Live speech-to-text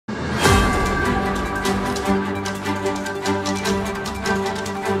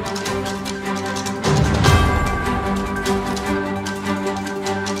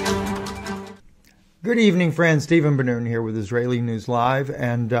Good evening, friends. Stephen Benoon here with Israeli News Live,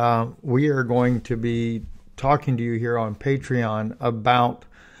 and we are going to be talking to you here on Patreon about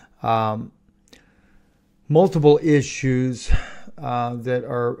multiple issues that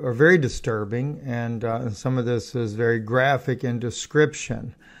are very disturbing, and some of this is very graphic in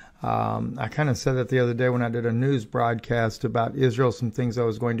description. I kind of said that the other day when I did a news broadcast about Israel, some things I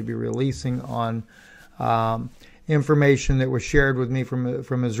was going to be releasing on information that was shared with me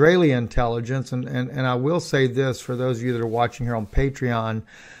from Israeli intelligence. And I will say this for those of you that are watching here on Patreon,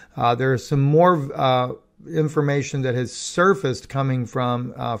 there is some more information that has surfaced coming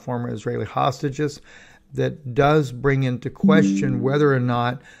from former Israeli hostages that does bring into question whether or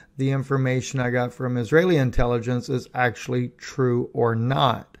not the information I got from Israeli intelligence is actually true or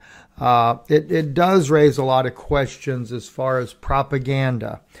not. It does raise a lot of questions as far as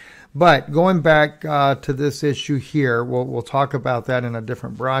propaganda. But going back to this issue here, we'll talk about that in a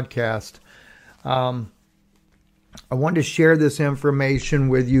different broadcast. I wanted to share this information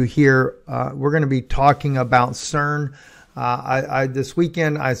with you here. We're going to be talking about CERN. This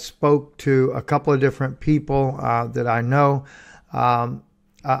weekend, I spoke to a couple of different people that I know. I'm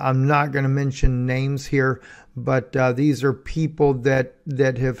not going to mention names here, but these are people that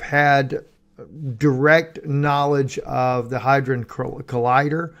have had direct knowledge of the Hadron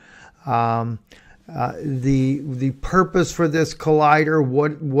Collider. The purpose for this collider,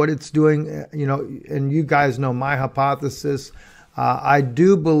 what it's doing, and you guys know my hypothesis. I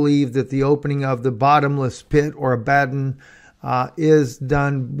do believe that the opening of the bottomless pit or Abaddon is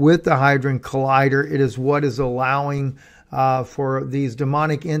done with the Hadron Collider. It is what is allowing for these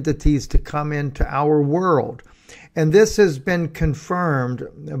demonic entities to come into our world. And this has been confirmed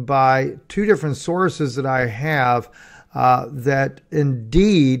by two different sources that I have, that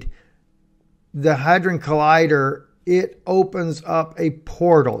indeed the Hadron Collider, it opens up a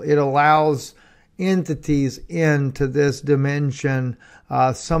portal. It allows entities into this dimension,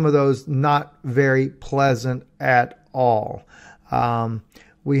 some of those not very pleasant at all.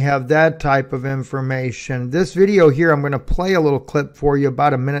 We have that type of information. This video here, I'm going to play a little clip for you,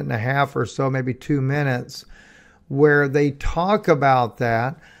 about a minute and a half or so, maybe 2 minutes, where they talk about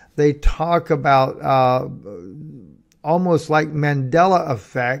that. They talk about almost like Mandela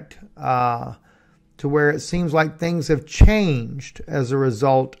effect, to where it seems like things have changed as a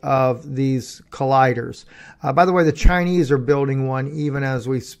result of these colliders. By the way, the Chinese are building one even as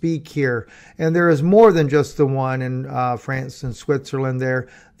we speak here. And there is more than just the one in France and Switzerland there.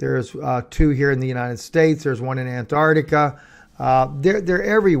 There's two here in the United States. There's one in Antarctica. They're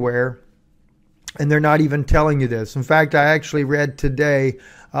everywhere. And they're not even telling you this. In fact, I actually read today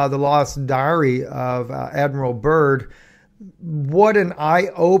the Lost Diary of Admiral Byrd. What an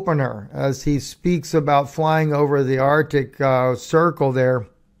eye-opener as he speaks about flying over the Arctic Circle there,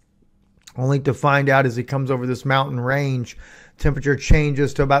 only to find out as he comes over this mountain range, temperature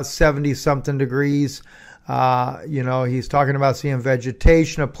changes to about 70-something degrees. He's talking about seeing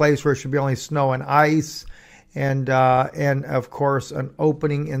vegetation, a place where it should be only snow and ice, and of course, an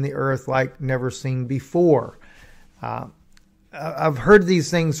opening in the earth like never seen before. I've heard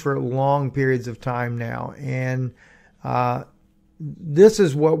these things for long periods of time now, and this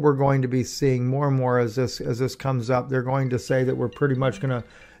is what we're going to be seeing more and more as this comes up. They're going to say that we're pretty much going to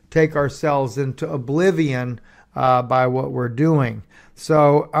take ourselves into oblivion by what we're doing.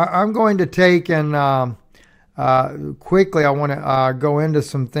 So I'm going to take and quickly I want to go into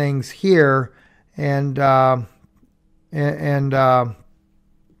some things here and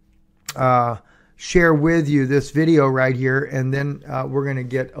share with you this video right here, and then we're going to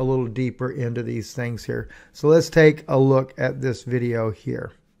get a little deeper into these things here. So let's take a look at this video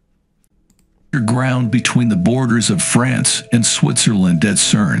here. Ground between the borders of France and Switzerland at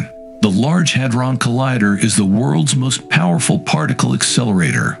CERN. The Large Hadron Collider is the world's most powerful particle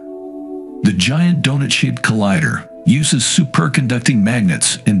accelerator. The giant donut-shaped collider uses superconducting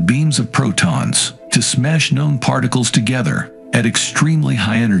magnets and beams of protons to smash known particles together at extremely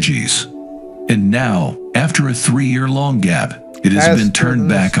high energies. And now, after a 3-year-long gap, it has been turned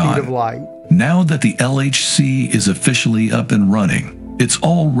back on. Now that the LHC is officially up and running, it's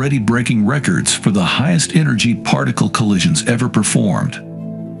already breaking records for the highest energy particle collisions ever performed.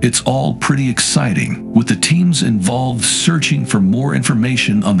 It's all pretty exciting, with the teams involved searching for more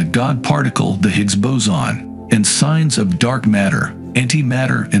information on the God particle, the Higgs boson, and signs of dark matter,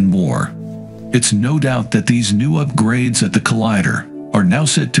 antimatter, and more. It's no doubt that these new upgrades at the collider are now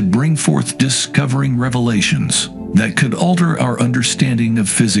set to bring forth discovering revelations that could alter our understanding of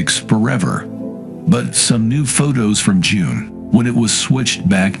physics forever. But some new photos from June, when it was switched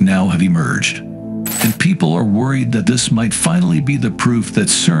back, now have emerged. And people are worried that this might finally be the proof that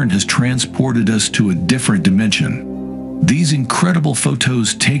CERN has transported us to a different dimension. These incredible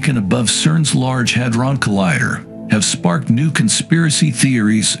photos taken above CERN's Large Hadron Collider have sparked new conspiracy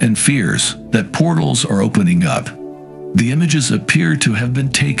theories and fears that portals are opening up. The images appear to have been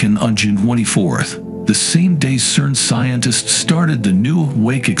taken on June 24th, the same day CERN scientists started the new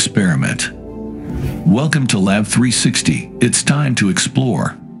Wake experiment. Welcome to Lab 360. It's time to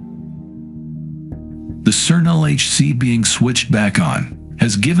explore. The CERN LHC being switched back on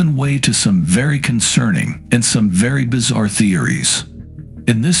has given way to some very concerning and some very bizarre theories.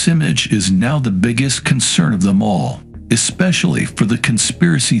 And this image is now the biggest concern of them all, especially for the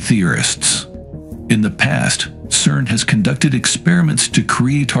conspiracy theorists. In the past, CERN has conducted experiments to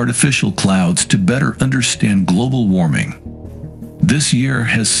create artificial clouds to better understand global warming. This year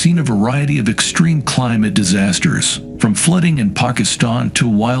has seen a variety of extreme climate disasters, from flooding in Pakistan to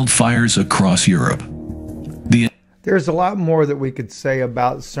wildfires across Europe. There's a lot more that we could say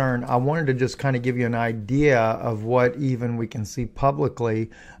about CERN. I wanted to just kind of give you an idea of what even we can see publicly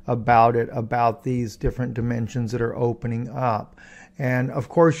about it, about these different dimensions that are opening up. And of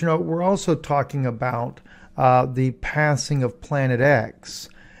course, you know, we're also talking about the passing of Planet X.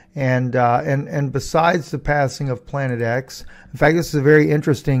 And besides the passing of Planet X, in fact, this is a very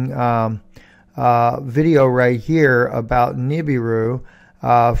interesting video right here about Nibiru.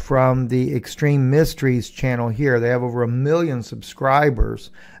 From the Extreme Mysteries channel here. They have over 1 million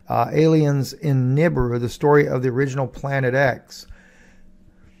subscribers. Aliens in Nibiru, the story of the original Planet X.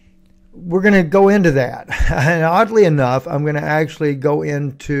 We're going to go into that. And oddly enough, I'm going to actually go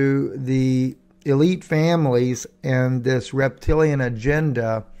into the elite families and this reptilian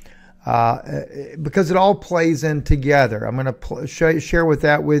agenda because it all plays in together. I'm going to share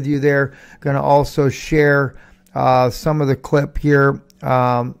with you there. Going to also share some of the clip here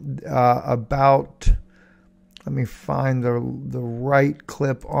about, let me find the right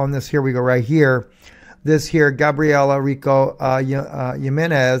clip on this. Here we go, right here. This here, Gabriela Rico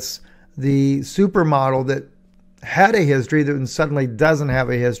Jimenez, the supermodel that had a history that suddenly doesn't have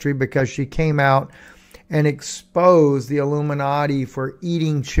a history because she came out and exposed the Illuminati for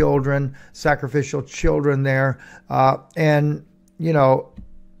eating children, sacrificial children there, and, you know,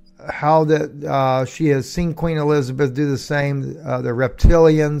 how that she has seen Queen Elizabeth do the same, the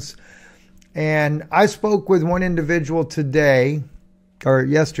reptilians. And I spoke with one individual today, or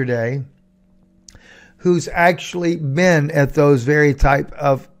yesterday, who's actually been at those very type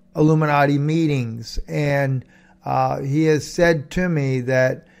of Illuminati meetings. And he has said to me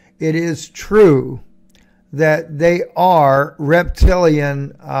that it is true that they are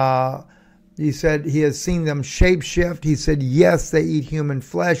reptilian. He said he has seen them shapeshift. He said, yes, they eat human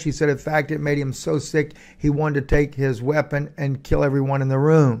flesh. He said, in fact, it made him so sick, he wanted to take his weapon and kill everyone in the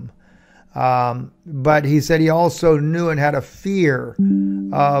room. But he said he also knew and had a fear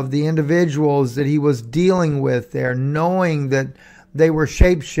of the individuals that he was dealing with there, knowing that they were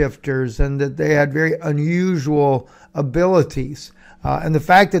shapeshifters and that they had very unusual abilities. And the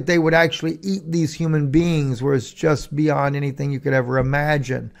fact that they would actually eat these human beings was just beyond anything you could ever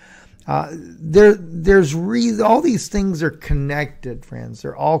imagine. There's all these things are connected, friends.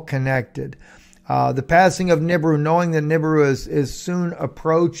 They're all connected. The passing of Nibiru, knowing that Nibiru is soon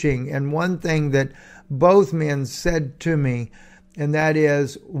approaching, and one thing that both men said to me, and that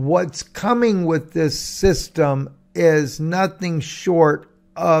is what's coming with this system is nothing short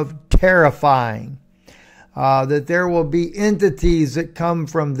of terrifying. That there will be entities that come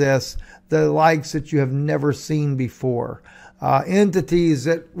from this, the likes that you have never seen before. Entities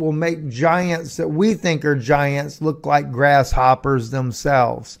that will make giants that we think are giants look like grasshoppers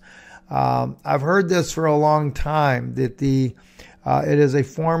themselves. I've heard this for a long time, that it is a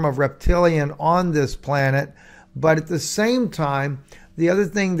form of reptilian on this planet, but at the same time, the other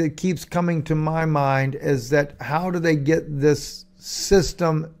thing that keeps coming to my mind is that how do they get this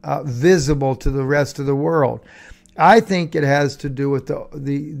system visible to the rest of the world? I think it has to do with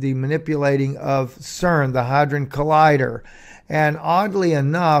the manipulating of CERN, the Hadron Collider. And oddly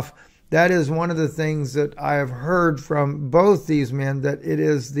enough, that is one of the things that I have heard from both these men, that it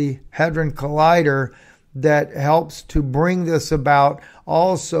is the Hadron Collider that helps to bring this about,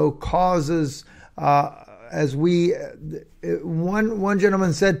 also causes, one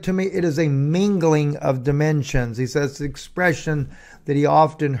gentleman said to me, it is a mingling of dimensions. He says the expression that he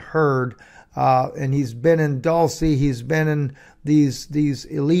often heard, and he's been in Dulce, he's been in these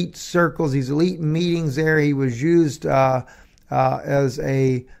elite circles, these elite meetings there. He was used as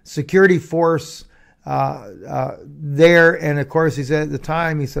a security force there. And of course, he said at the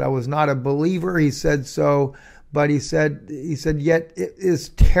time, he said, I was not a believer. He said so, but he said, yet it is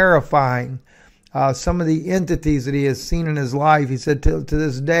terrifying some of the entities that he has seen in his life. He said to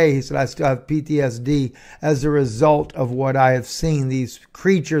this day, he said, I still have PTSD as a result of what I have seen, these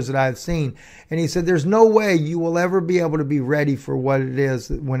creatures that I have seen. And he said, there's no way you will ever be able to be ready for what it is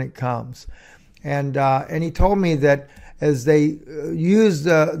when it comes. And he told me that as they use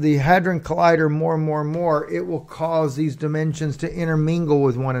the Hadron Collider more and more and more, it will cause these dimensions to intermingle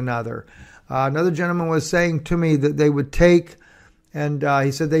with one another. Another gentleman was saying to me that they would take, and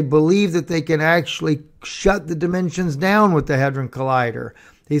he said they believe that they can actually shut the dimensions down with the Hadron Collider.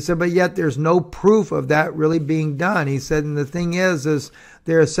 He said, but yet there's no proof of that really being done. He said, and the thing is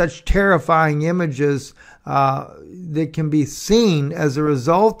there are such terrifying images that can be seen as a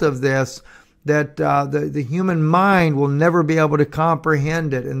result of this, that the human mind will never be able to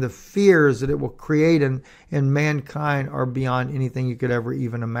comprehend it, and the fears that it will create in mankind are beyond anything you could ever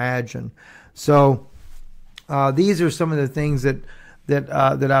even imagine. So these are some of the things that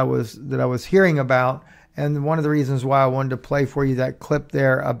I was hearing about, and one of the reasons why I wanted to play for you that clip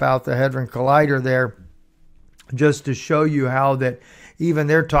there about the Hadron Collider there, just to show you how that even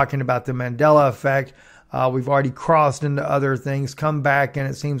they're talking about the Mandela effect. We've already crossed into other things, come back, and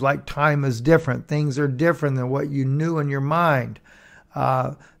it seems like time is different. Things are different than what you knew in your mind.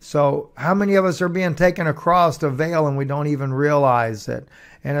 So how many of us are being taken across the veil and we don't even realize it?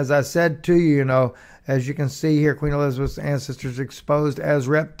 And as I said to you, as you can see here, Queen Elizabeth's ancestors exposed as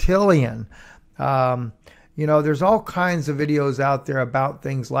reptilian. There's all kinds of videos out there about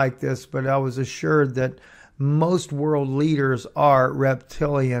things like this, but I was assured that most world leaders are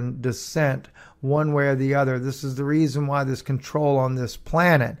reptilian descent, one way or the other. This is the reason why there's control on this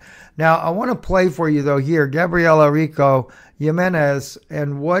planet. Now, I want to play for you, though, here, Gabriela Rico Jimenez,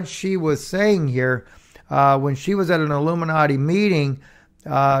 and what she was saying here when she was at an Illuminati meeting.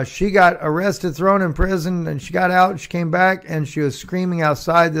 She got arrested, thrown in prison, and she got out. She came back, and she was screaming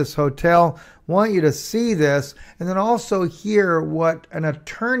outside this hotel. Want you to see this, and then also hear what an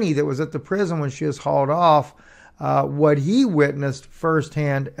attorney that was at the prison when she was hauled off, what he witnessed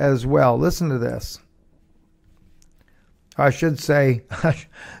firsthand as well. Listen to this. I should say,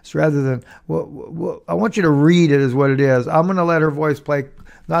 rather than, well, I want you to read it is what it is. I'm going to let her voice play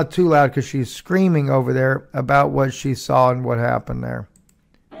not too loud because she's screaming over there about what she saw and what happened there.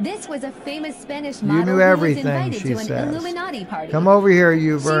 This was a famous Spanish model you knew everything, she says. Illuminati party. Come over here,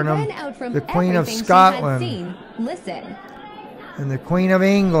 you Burnham, the Queen of Scotland, listen, and the Queen of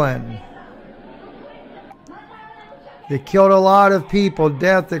England. They killed a lot of people.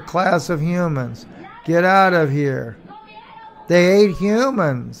 Death, the class of humans. Get out of here. They ate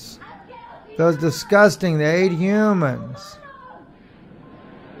humans. Those disgusting, they ate humans.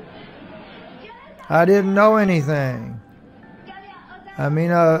 I didn't know anything. I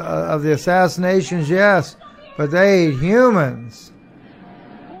mean, of the assassinations, yes, but they ate humans.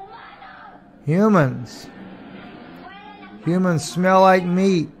 Humans. Humans smell like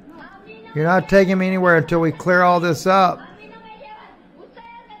meat. You're not taking me anywhere until we clear all this up.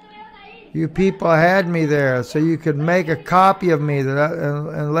 You people had me there so you could make a copy of me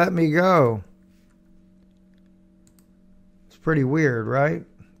and let me go. It's pretty weird, right?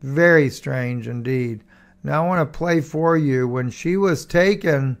 Very strange indeed. Now I want to play for you when she was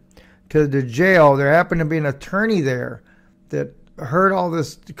taken to the jail. There happened to be an attorney there that heard all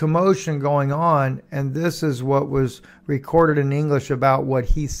this commotion going on, and this is what was recorded in English about what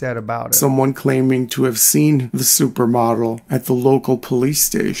he said about it. Someone claiming to have seen the supermodel at the local police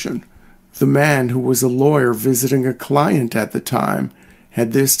station. The man, who was a lawyer visiting a client at the time,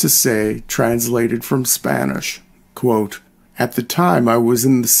 had this to say, translated from Spanish, quote, "At the time, I was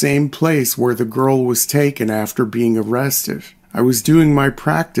in the same place where the girl was taken after being arrested. I was doing my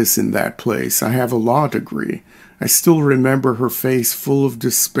practice in that place. I have a law degree. I still remember her face full of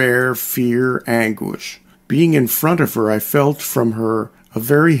despair, fear, anguish. Being in front of her, I felt from her a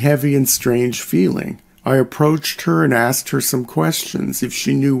very heavy and strange feeling. I approached her and asked her some questions, if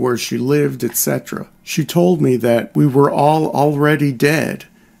she knew where she lived, etc. She told me that we were all already dead,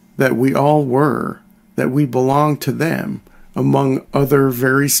 that we all were, that we belonged to them, among other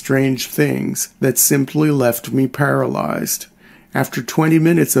very strange things that simply left me paralyzed. After 20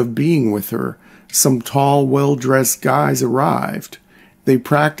 minutes of being with her, some tall, well-dressed guys arrived. They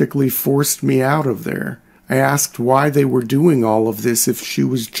practically forced me out of there. I asked why they were doing all of this if she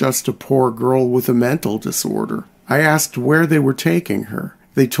was just a poor girl with a mental disorder. I asked where they were taking her.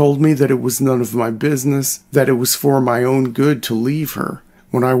 They told me that it was none of my business, that it was for my own good to leave her.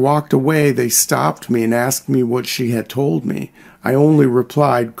 When I walked away, they stopped me and asked me what she had told me. I only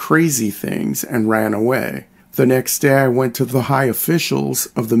replied crazy things and ran away. The next day I went to the high officials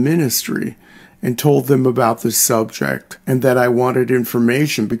of the ministry and told them about the subject and that I wanted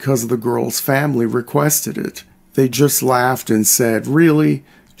information because the girl's family requested it. They just laughed and said, "Really?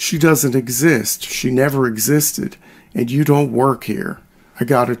 She doesn't exist. She never existed, and you don't work here." I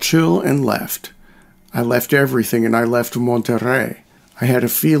got a chill and left. I left everything and I left Monterrey. I had a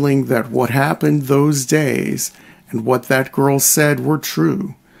feeling that what happened those days and what that girl said were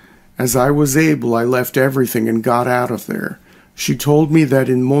true. As I was able, I left everything and got out of there. She told me that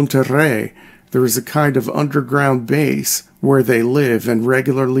in Monterrey, there is a kind of underground base where they live and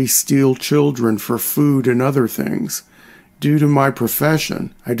regularly steal children for food and other things. Due to my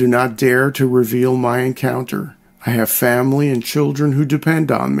profession, I do not dare to reveal my encounter. I have family and children who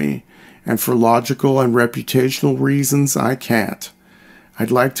depend on me, and for logical and reputational reasons, I can't.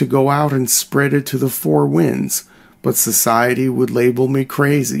 I'd like to go out and spread it to the four winds, but society would label me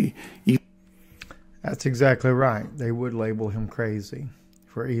crazy. That's exactly right. They would label him crazy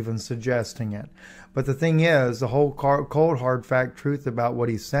for even suggesting it. But the thing is, the whole cold hard fact truth about what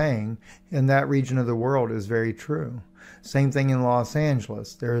he's saying in that region of the world is very true. Same thing in Los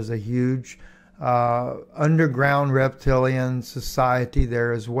Angeles. There is a huge underground reptilian society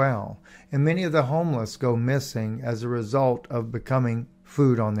there as well. And many of the homeless go missing as a result of becoming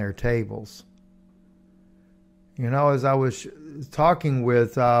food on their tables. You know, as I was talking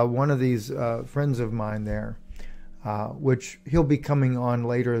with one of these friends of mine there, which he'll be coming on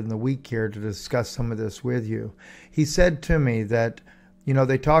later in the week here to discuss some of this with you. He said to me that, you know,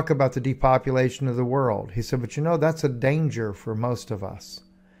 they talk about the depopulation of the world. He said, but you know, that's a danger for most of us.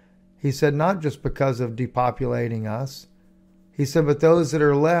 He said, not just because of depopulating us. He said, but those that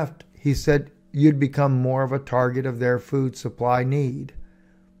are left, he said, you'd become more of a target of their food supply need.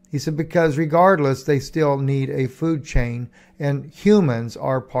 He said, because regardless, they still need a food chain, and humans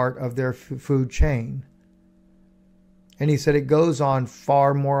are part of their food chain. And he said it goes on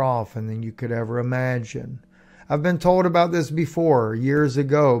far more often than you could ever imagine. I've been told about this before, years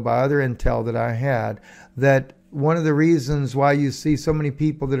ago, by other intel that I had, that one of the reasons why you see so many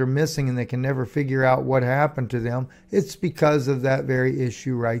people that are missing and they can never figure out what happened to them, it's because of that very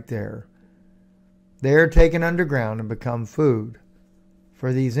issue right there. They're taken underground and become food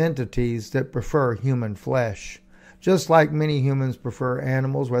for these entities that prefer human flesh. Just like many humans prefer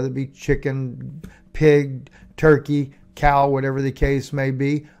animals, whether it be chicken, pig, turkey, cow, whatever the case may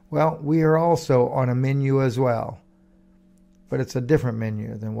be. Well, we are also on a menu as well. But it's a different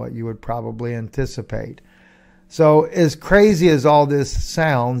menu than what you would probably anticipate. So as crazy as all this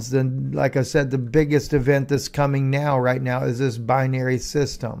sounds, then like I said, the biggest event that's coming now, right now, is this binary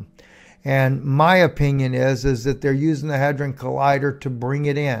system. And my opinion is that they're using the Hadron Collider to bring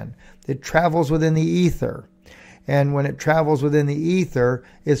it in. It travels within the ether. And when it travels within the ether,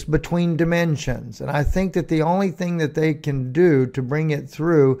 it's between dimensions. And I think that the only thing that they can do to bring it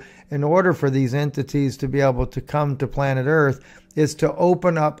through in order for these entities to be able to come to planet Earth is to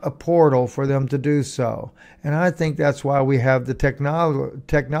open up a portal for them to do so. And I think that's why we have the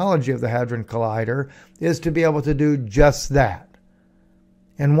technology of the Hadron Collider, is to be able to do just that.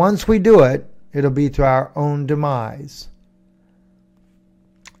 And once we do it, it'll be to our own demise.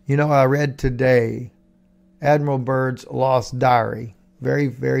 You know, I read today Admiral Byrd's Lost Diary. Very,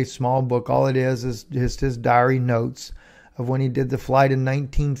 very small book. All it is just his diary notes of when he did the flight in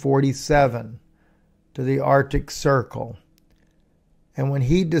 1947 to the Arctic Circle. And when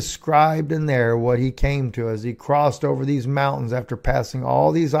he described in there what he came to as he crossed over these mountains after passing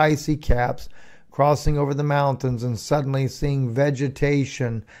all these icy caps, crossing over the mountains and suddenly seeing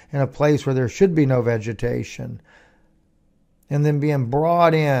vegetation in a place where there should be no vegetation. And then being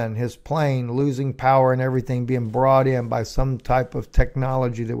brought in, his plane losing power and everything, being brought in by some type of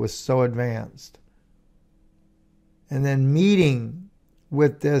technology that was so advanced. And then meeting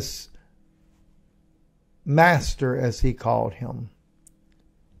with this master, as he called him,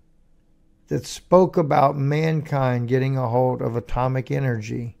 that spoke about mankind getting a hold of atomic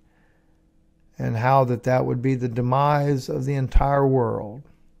energy and how that would be the demise of the entire world.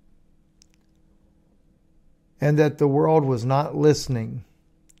 And that the world was not listening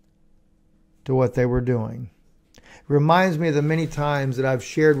to what they were doing. It reminds me of the many times that I've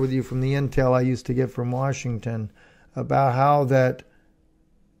shared with you from the intel I used to get from Washington about how that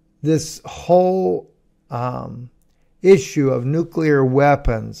this whole issue of nuclear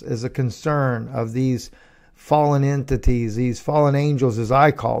weapons is a concern of these fallen entities, these fallen angels as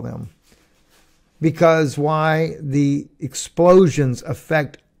I call them. Because why? The explosions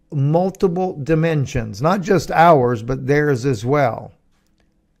affect multiple dimensions, not just ours, but theirs as well.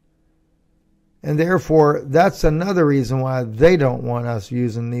 And therefore, that's another reason why they don't want us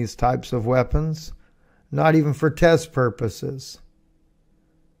using these types of weapons, not even for test purposes.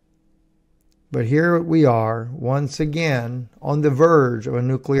 But here we are, once again, on the verge of a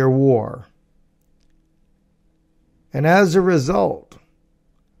nuclear war. And as a result,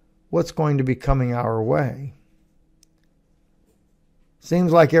 what's going to be coming our way?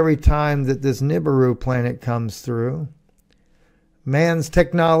 Seems like every time that this Nibiru planet comes through, man's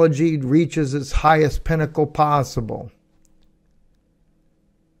technology reaches its highest pinnacle possible.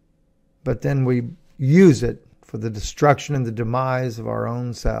 But then we use it for the destruction and the demise of our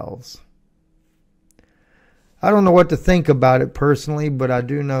own selves. I don't know what to think about it personally, but I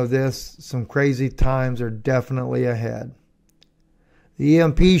do know this: some crazy times are definitely ahead. The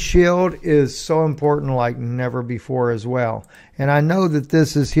EMP shield is so important like never before as well. And I know that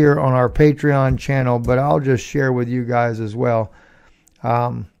this is here on our Patreon channel, but I'll just share with you guys as well.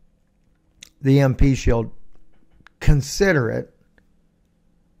 The EMP shield, consider it.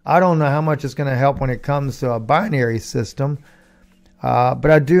 I don't know how much it's going to help when it comes to a binary system.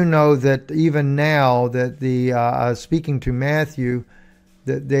 But I do know that even now that speaking to Matthew,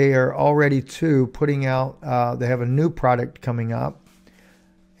 that they are already putting out, they have a new product coming up.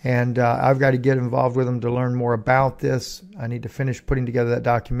 And I've got to get involved with them to learn more about this. I need to finish putting together that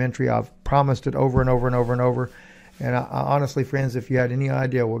documentary. I've promised it over and over and over and over. And honestly, friends, if you had any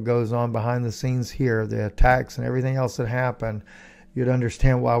idea what goes on behind the scenes here, the attacks and everything else that happened, you'd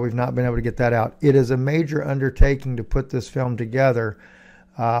understand why we've not been able to get that out. It is a major undertaking to put this film together,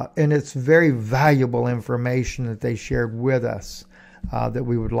 and it's very valuable information that they shared with us that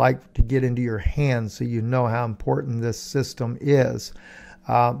we would like to get into your hands so you know how important this system is.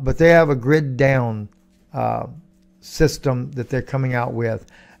 But they have a grid down system that they're coming out with.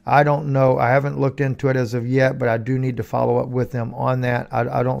 I don't know. I haven't looked into it as of yet, but I do need to follow up with them on that.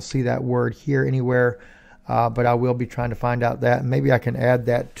 I don't see that word here anywhere. But I will be trying to find out that. Maybe I can add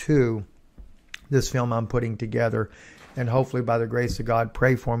that to this film I'm putting together. And hopefully, by the grace of God,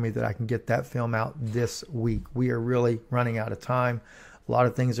 pray for me that I can get that film out this week. We are really running out of time. A lot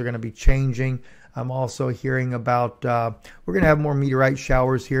of things are going to be changing. I'm also hearing about, we're going to have more meteorite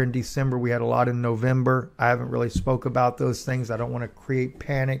showers here in December. We had a lot in November. I haven't really spoke about those things. I don't want to create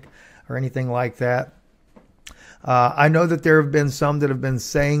panic or anything like that. I know that there have been some that have been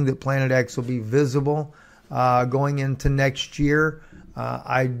saying that Planet X will be visible going into next year.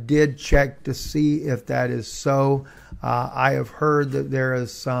 I did check to see if that is so. I have heard that there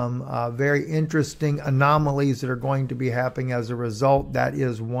is some very interesting anomalies that are going to be happening as a result. That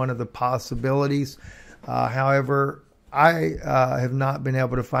is one of the possibilities. However, I have not been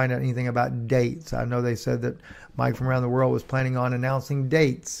able to find out anything about dates. I know they said that Mike from around the world was planning on announcing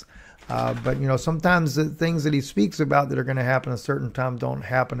dates. But, you know, sometimes the things that he speaks about that are going to happen at a certain time don't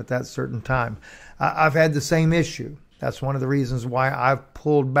happen at that certain time. I've had the same issue. That's one of the reasons why I've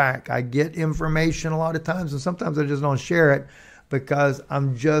pulled back. I get information a lot of times, and sometimes I just don't share it because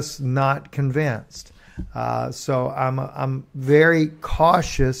I'm just not convinced. So I'm very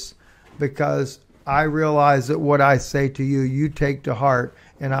cautious because I realize that what I say to you, you take to heart,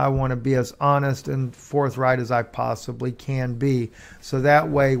 and I want to be as honest and forthright as I possibly can be. So that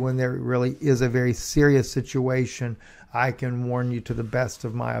way, when there really is a very serious situation, I can warn you to the best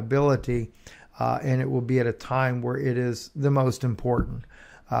of my ability, and it will be at a time where it is the most important.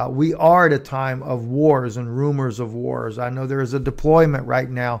 We are at a time of wars and rumors of wars. I know there is a deployment right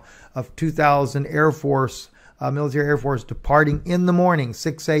now of 2,000 Air Force military Air Force departing in the morning,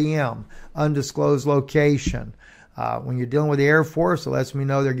 6 a.m., undisclosed location. When you're dealing with the Air Force, it lets me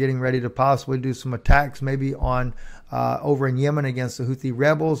know they're getting ready to possibly do some attacks, maybe on over in Yemen against the Houthi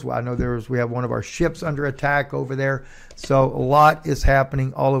rebels. I know we have one of our ships under attack over there. So a lot is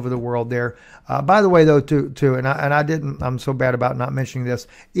happening all over the world there. By the way, though, too, and I'm so bad about not mentioning this.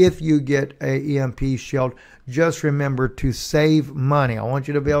 If you get a EMP shield, just remember to save money. I want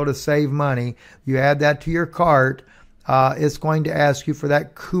you to be able to save money. You add that to your cart. It's going to ask you for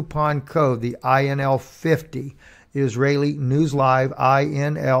that coupon code, the INL50. Israeli News Live,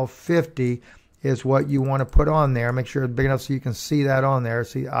 INL50 is what you want to put on there. Make sure it's big enough so you can see that on there.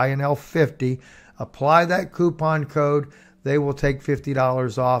 See, INL50. Apply that coupon code. They will take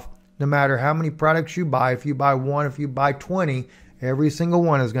 $50 off. No matter how many products you buy, if you buy one, if you buy 20, every single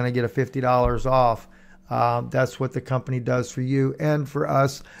one is going to get a $50 off. That's what the company does for you and for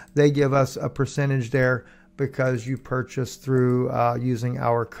us. They give us a percentage there because you purchase through using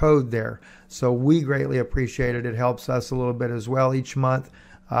our code there. So we greatly appreciate it. It helps us a little bit as well each month.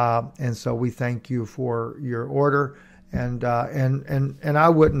 And so we thank you for your order. And I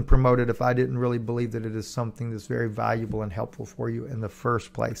wouldn't promote it if I didn't really believe that it is something that's very valuable and helpful for you in the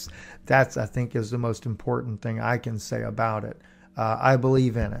first place. That's, I think, is the most important thing I can say about it. I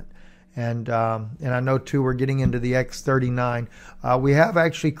believe in it. And I know too we're getting into the X39. We have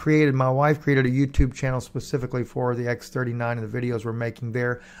actually created, my wife created a YouTube channel specifically for the X39 and the videos we're making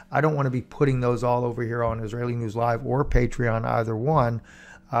there. I don't want to be putting those all over here on Israeli News Live or Patreon, either one.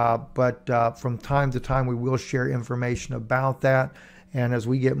 But from time to time we will share information about that. And as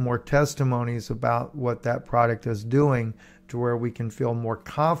we get more testimonies about what that product is doing, to where we can feel more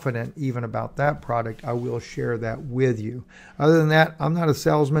confident even about that product, I will share that with you. Other than that, I'm not a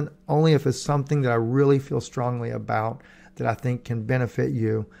salesman, only if it's something that I really feel strongly about that I think can benefit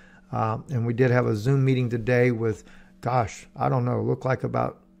you. And we did have a Zoom meeting today with, gosh, I don't know, looked like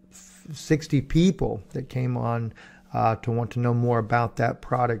about 60 people that came on to want to know more about that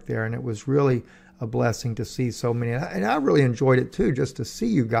product there. And it was really a blessing to see so many. And I really enjoyed it too, just to see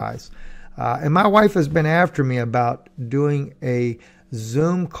you guys. And my wife has been after me about doing a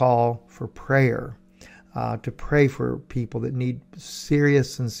Zoom call for prayer, to pray for people that need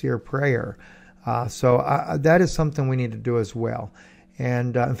serious, sincere prayer. So that is something we need to do as well.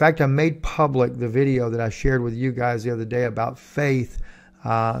 And in fact, I made public the video that I shared with you guys the other day about faith.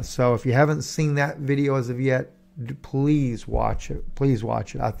 So if you haven't seen that video as of yet, please watch it. Please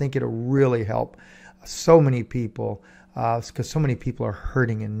watch it. I think it'll really help so many people, because so many people are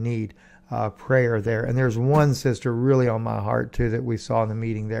hurting and need prayer there. And there's one sister really on my heart too that we saw in the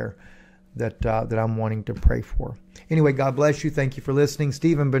meeting there that I'm wanting to pray for. Anyway, God bless you. Thank you for listening.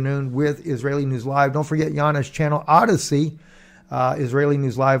 Stephen Ben-Nun with Israeli News Live. Don't forget Yana's channel, Odyssey, Israeli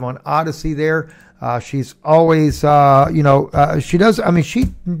News Live on Odyssey there. She's always, she does, she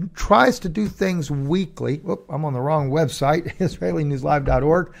tries to do things weekly. Whoop, I'm on the wrong website,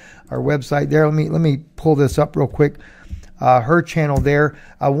 IsraeliNewsLive.org, our website there. Let me pull this up real quick. Her channel there.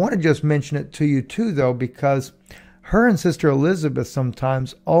 I want to just mention it to you too, though, because her and Sister Elizabeth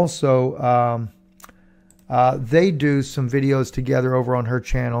sometimes also, they do some videos together over on her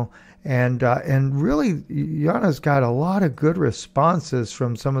channel. And really, Yana's got a lot of good responses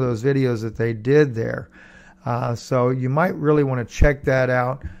from some of those videos that they did there. So you might really want to check that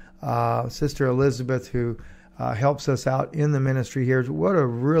out. Sister Elizabeth, who helps us out in the ministry here, what a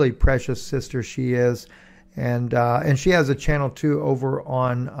really precious sister she is. And she has a channel too over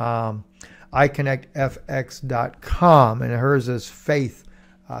on iConnectFX.com, and hers is Faith.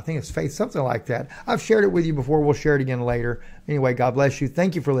 I think it's Faith, something like that. I've shared it with you before. We'll share it again later. Anyway, God bless you.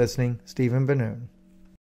 Thank you for listening. Stephen Ben-Nun.